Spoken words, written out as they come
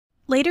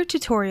Later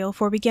tutorial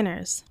for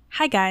beginners.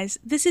 Hi guys,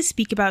 this is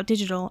Speak About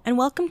Digital and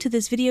welcome to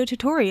this video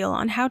tutorial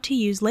on how to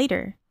use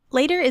Later.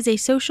 Later is a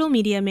social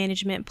media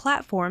management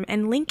platform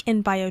and link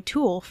in bio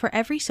tool for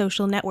every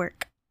social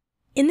network.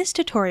 In this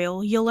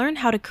tutorial, you'll learn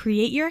how to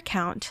create your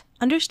account,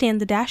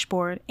 understand the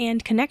dashboard,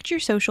 and connect your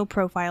social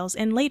profiles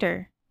in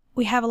Later.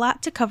 We have a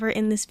lot to cover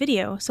in this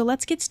video, so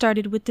let's get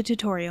started with the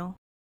tutorial.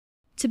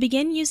 To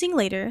begin using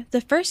Later, the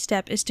first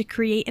step is to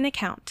create an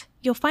account.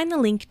 You'll find the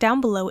link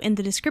down below in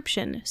the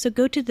description, so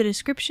go to the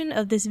description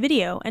of this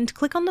video and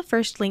click on the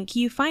first link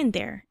you find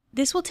there.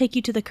 This will take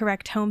you to the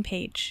correct home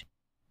page.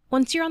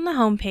 Once you're on the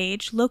home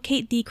page,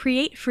 locate the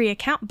Create Free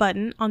Account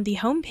button on the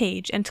home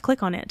page and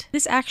click on it.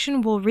 This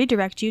action will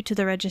redirect you to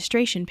the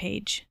registration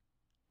page.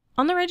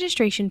 On the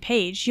registration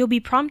page, you'll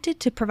be prompted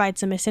to provide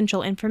some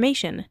essential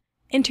information.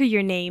 Enter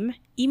your name,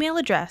 email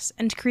address,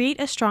 and create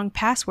a strong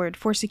password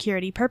for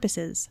security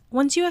purposes.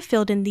 Once you have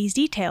filled in these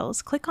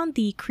details, click on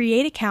the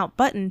Create Account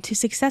button to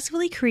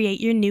successfully create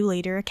your new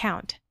Later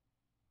account.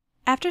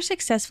 After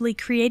successfully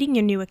creating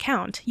your new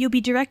account, you'll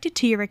be directed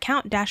to your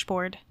account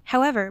dashboard.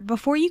 However,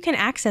 before you can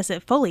access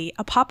it fully,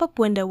 a pop-up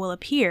window will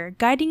appear,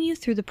 guiding you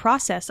through the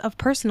process of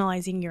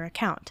personalizing your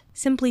account.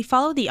 Simply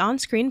follow the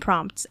on-screen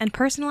prompts and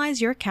personalize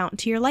your account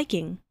to your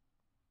liking.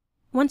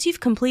 Once you've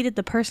completed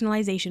the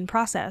personalization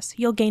process,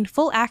 you'll gain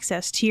full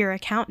access to your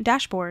account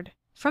dashboard.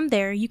 From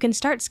there, you can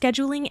start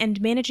scheduling and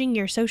managing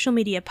your social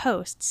media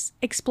posts,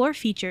 explore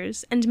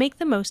features, and make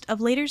the most of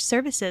Later's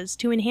services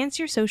to enhance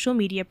your social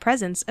media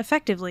presence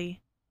effectively.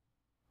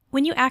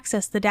 When you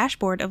access the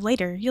dashboard of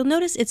Later, you'll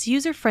notice its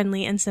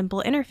user-friendly and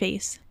simple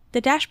interface.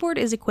 The dashboard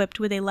is equipped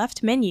with a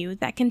left menu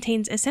that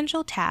contains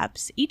essential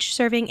tabs, each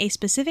serving a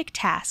specific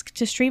task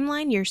to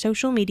streamline your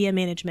social media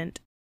management.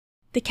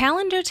 The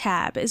Calendar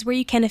tab is where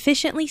you can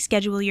efficiently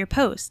schedule your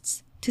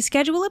posts. To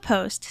schedule a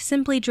post,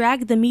 simply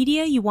drag the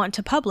media you want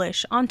to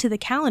publish onto the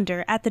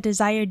calendar at the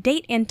desired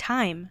date and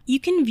time.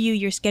 You can view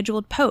your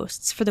scheduled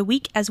posts for the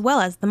week as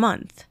well as the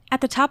month.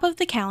 At the top of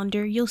the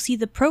calendar, you'll see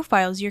the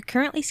profiles you're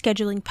currently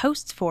scheduling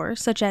posts for,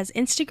 such as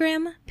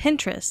Instagram,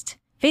 Pinterest,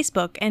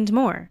 Facebook, and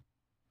more.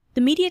 The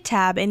Media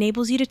tab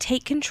enables you to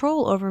take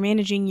control over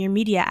managing your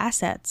media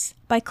assets.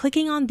 By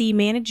clicking on the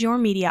Manage Your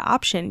Media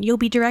option, you'll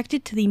be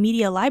directed to the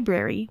Media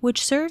Library,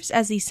 which serves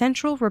as the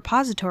central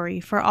repository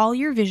for all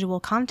your visual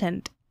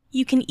content.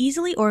 You can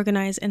easily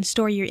organize and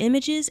store your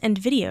images and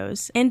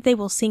videos, and they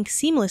will sync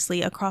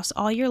seamlessly across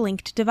all your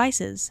linked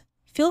devices.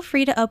 Feel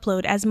free to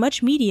upload as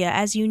much media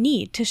as you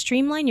need to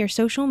streamline your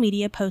social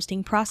media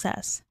posting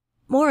process.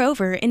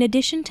 Moreover, in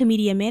addition to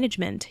media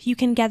management, you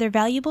can gather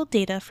valuable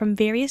data from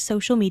various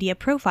social media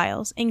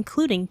profiles,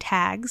 including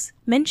tags,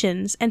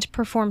 mentions, and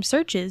perform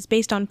searches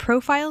based on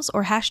profiles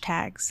or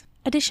hashtags.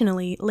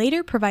 Additionally,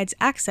 Later provides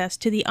access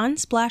to the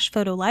Unsplash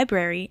photo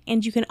library,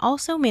 and you can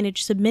also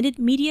manage submitted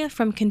media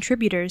from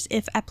contributors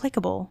if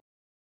applicable.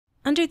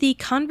 Under the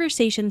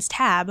Conversations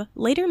tab,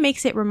 Later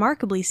makes it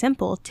remarkably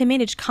simple to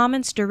manage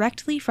comments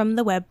directly from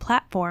the web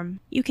platform.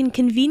 You can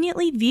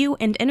conveniently view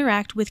and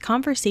interact with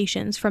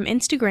conversations from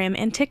Instagram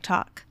and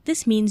TikTok.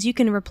 This means you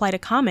can reply to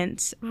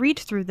comments, read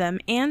through them,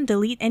 and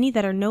delete any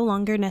that are no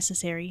longer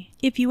necessary.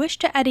 If you wish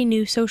to add a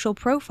new social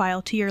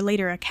profile to your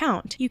Later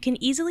account, you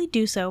can easily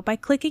do so by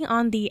clicking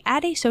on the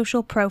Add a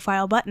Social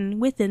Profile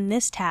button within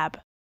this tab.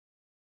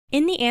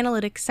 In the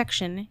Analytics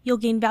section, you'll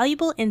gain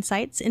valuable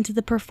insights into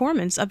the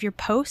performance of your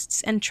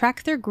posts and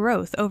track their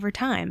growth over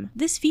time.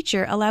 This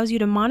feature allows you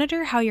to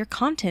monitor how your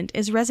content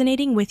is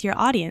resonating with your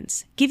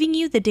audience, giving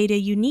you the data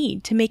you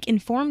need to make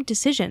informed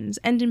decisions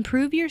and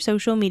improve your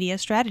social media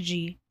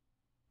strategy.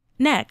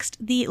 Next,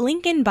 the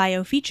Link in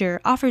Bio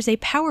feature offers a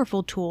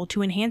powerful tool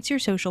to enhance your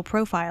social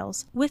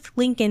profiles. With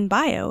Link in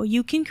Bio,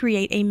 you can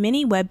create a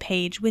mini web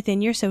page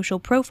within your social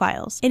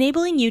profiles,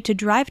 enabling you to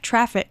drive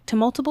traffic to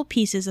multiple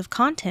pieces of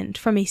content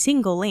from a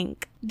single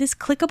link. This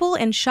clickable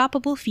and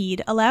shoppable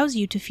feed allows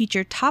you to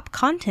feature top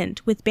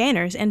content with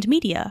banners and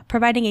media,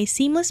 providing a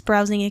seamless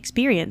browsing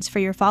experience for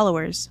your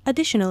followers.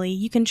 Additionally,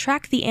 you can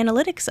track the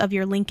analytics of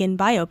your Link in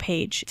Bio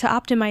page to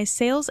optimize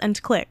sales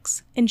and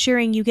clicks,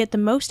 ensuring you get the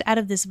most out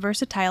of this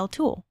versatile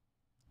tool.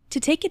 To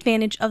take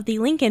advantage of the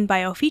Link in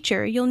Bio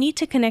feature, you'll need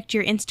to connect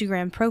your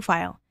Instagram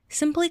profile.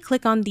 Simply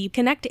click on the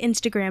Connect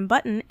Instagram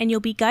button and you'll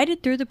be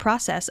guided through the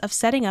process of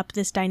setting up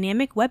this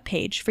dynamic web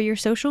page for your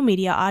social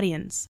media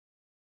audience.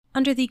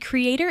 Under the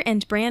Creator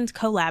and Brand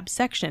Collab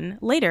section,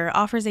 Later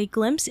offers a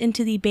glimpse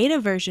into the beta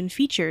version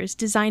features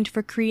designed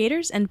for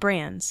creators and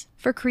brands.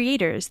 For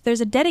creators,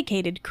 there's a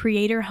dedicated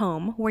Creator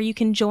Home where you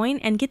can join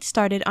and get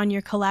started on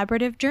your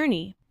collaborative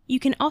journey. You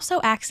can also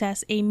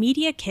access a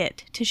Media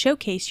Kit to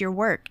showcase your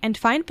work and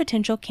find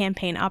potential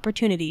campaign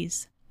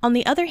opportunities. On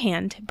the other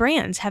hand,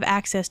 brands have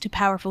access to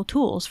powerful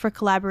tools for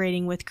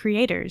collaborating with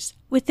creators.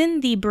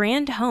 Within the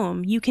Brand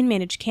Home, you can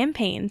manage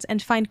campaigns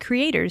and find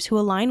creators who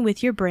align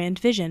with your brand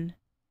vision.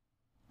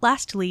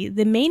 Lastly,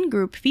 the Main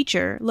Group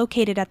feature,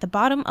 located at the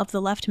bottom of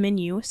the left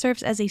menu,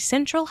 serves as a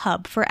central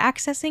hub for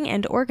accessing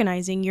and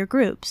organizing your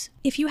groups.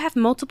 If you have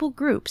multiple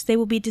groups, they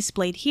will be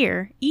displayed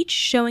here, each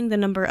showing the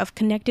number of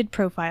connected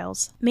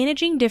profiles.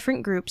 Managing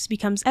different groups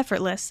becomes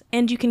effortless,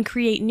 and you can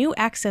create new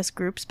access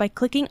groups by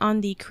clicking on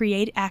the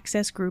Create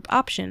Access Group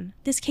option.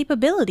 This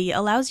capability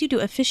allows you to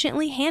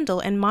efficiently handle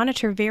and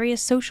monitor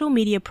various social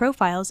media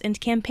profiles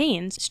and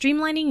campaigns,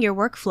 streamlining your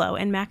workflow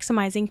and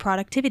maximizing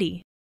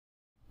productivity.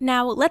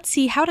 Now, let's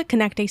see how to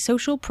connect a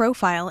social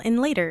profile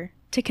in Later.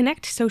 To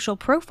connect social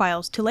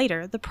profiles to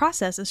Later, the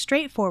process is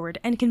straightforward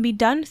and can be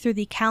done through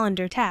the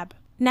Calendar tab.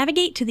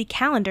 Navigate to the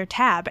Calendar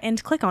tab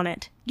and click on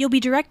it. You'll be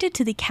directed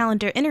to the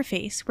Calendar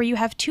interface, where you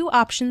have two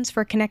options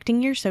for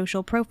connecting your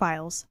social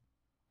profiles.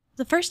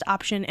 The first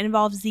option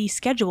involves the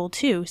Schedule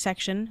To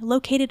section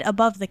located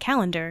above the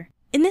calendar.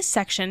 In this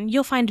section,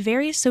 you'll find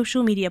various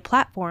social media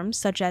platforms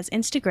such as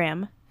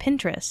Instagram,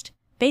 Pinterest,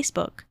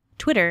 Facebook,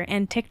 Twitter,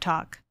 and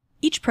TikTok.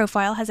 Each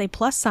profile has a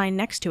plus sign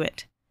next to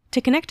it. To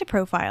connect a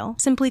profile,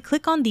 simply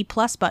click on the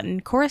plus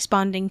button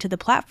corresponding to the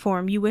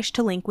platform you wish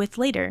to link with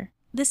Later.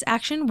 This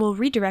action will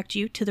redirect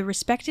you to the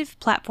respective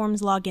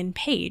platform's login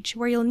page,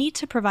 where you'll need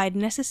to provide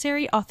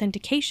necessary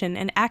authentication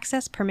and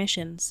access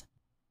permissions.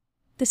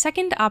 The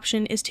second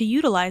option is to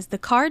utilize the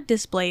card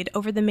displayed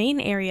over the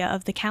main area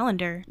of the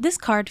calendar. This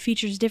card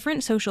features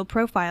different social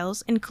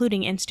profiles,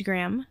 including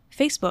Instagram,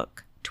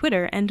 Facebook,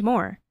 Twitter, and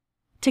more.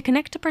 To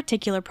connect a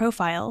particular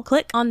profile,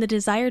 click on the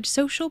desired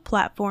social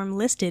platform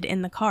listed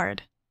in the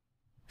card.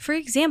 For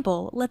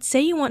example, let's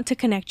say you want to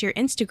connect your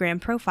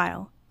Instagram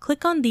profile.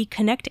 Click on the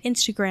Connect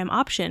Instagram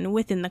option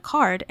within the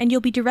card and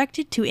you'll be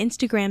directed to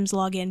Instagram's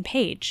login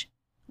page.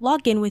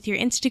 Log in with your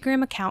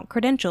Instagram account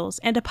credentials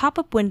and a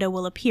pop-up window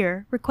will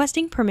appear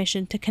requesting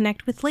permission to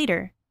connect with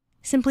Later.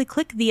 Simply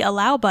click the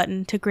Allow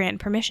button to grant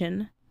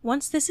permission.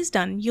 Once this is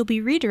done, you'll be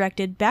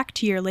redirected back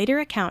to your Later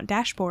account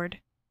dashboard.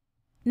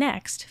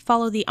 Next,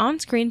 follow the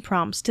on-screen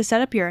prompts to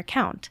set up your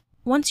account.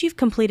 Once you've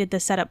completed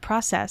the setup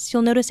process,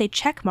 you'll notice a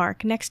check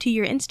mark next to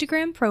your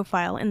Instagram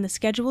profile in the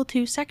Schedule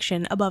To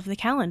section above the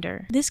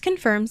calendar. This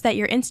confirms that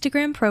your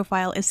Instagram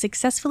profile is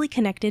successfully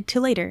connected to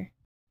Later.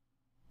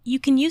 You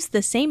can use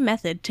the same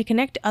method to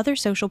connect other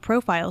social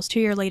profiles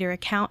to your Later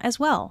account as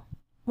well.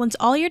 Once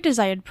all your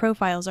desired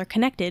profiles are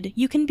connected,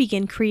 you can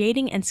begin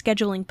creating and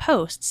scheduling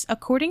posts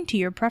according to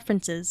your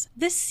preferences.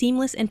 This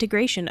seamless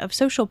integration of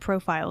social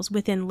profiles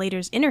within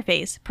Later's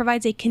interface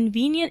provides a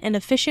convenient and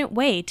efficient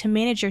way to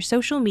manage your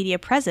social media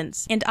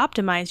presence and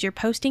optimize your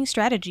posting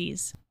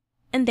strategies.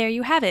 And there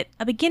you have it,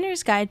 a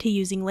beginner's guide to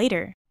using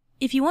Later.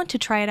 If you want to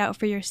try it out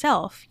for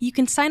yourself, you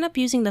can sign up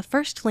using the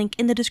first link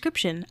in the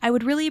description. I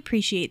would really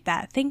appreciate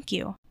that, thank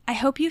you. I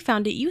hope you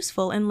found it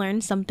useful and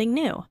learned something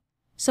new.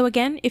 So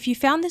again, if you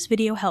found this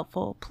video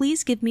helpful,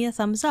 please give me a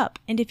thumbs up,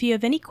 and if you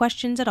have any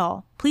questions at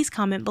all, please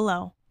comment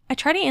below. I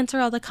try to answer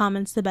all the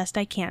comments the best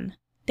I can.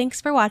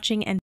 Thanks for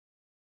watching and